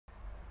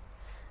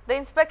The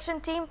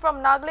inspection team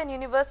from Nagaland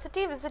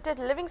University visited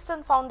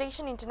Livingston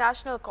Foundation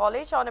International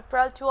College on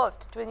April 12,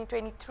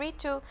 2023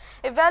 to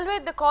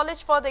evaluate the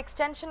college for the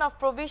extension of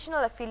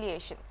provisional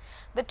affiliation.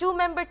 The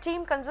two-member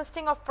team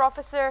consisting of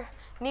Professor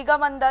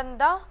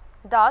Nigamananda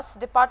Das,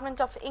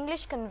 Department of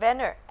English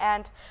Convener,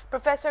 and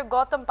Professor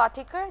Gautam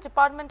Patikar,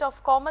 Department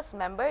of Commerce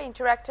member,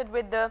 interacted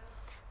with the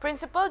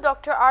Principal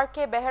Dr.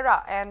 R.K.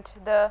 Behera and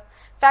the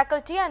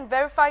faculty and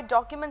verified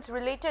documents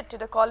related to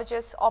the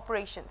college's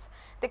operations.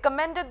 They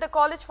commended the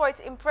college for its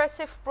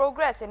impressive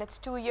progress in its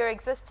 2-year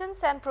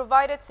existence and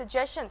provided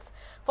suggestions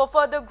for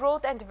further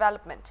growth and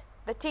development.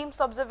 The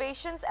team's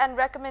observations and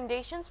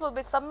recommendations will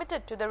be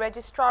submitted to the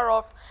Registrar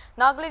of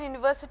Nagaland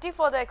University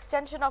for the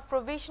extension of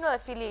provisional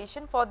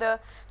affiliation for the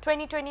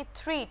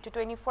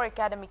 2023-24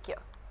 academic year.